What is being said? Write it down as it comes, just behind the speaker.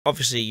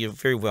Obviously, you're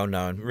very well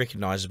known,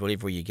 recognisable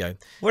everywhere you go.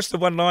 What's the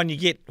one line you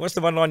get? What's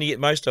the one line you get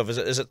most of?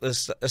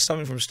 Is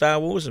something from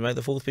Star Wars, and may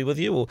the fourth be with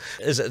you, or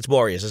is it's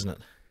Warriors, isn't it?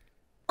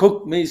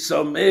 Cook me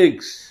some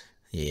eggs.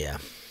 Yeah.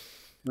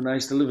 When I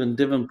used to live in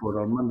Devonport,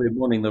 on Monday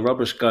morning, the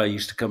rubbish guy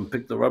used to come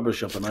pick the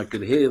rubbish up, and I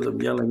could hear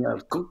them yelling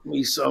out, "Cook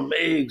me some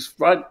eggs,"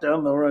 right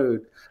down the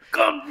road.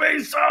 Cook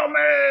me some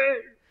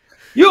eggs.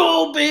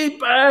 You'll be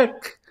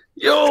back.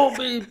 You'll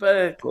be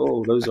back.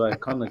 Oh, those are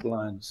iconic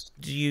lines.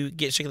 Do you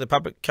get sick of the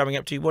public coming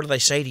up to you? What do they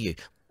say to you?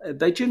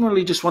 They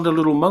generally just want a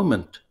little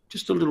moment,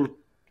 just a little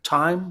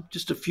time,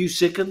 just a few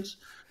seconds.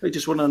 They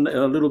just want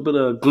a little bit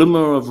of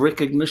glimmer of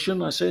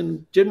recognition. I say,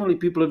 and generally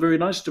people are very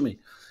nice to me.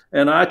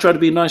 And I try to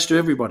be nice to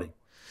everybody.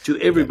 To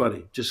everybody.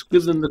 Yeah. Just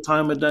give them the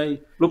time of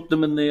day, look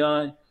them in the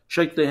eye,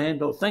 shake their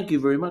hand. Oh, thank you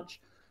very much.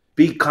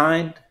 Be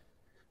kind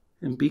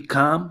and be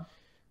calm.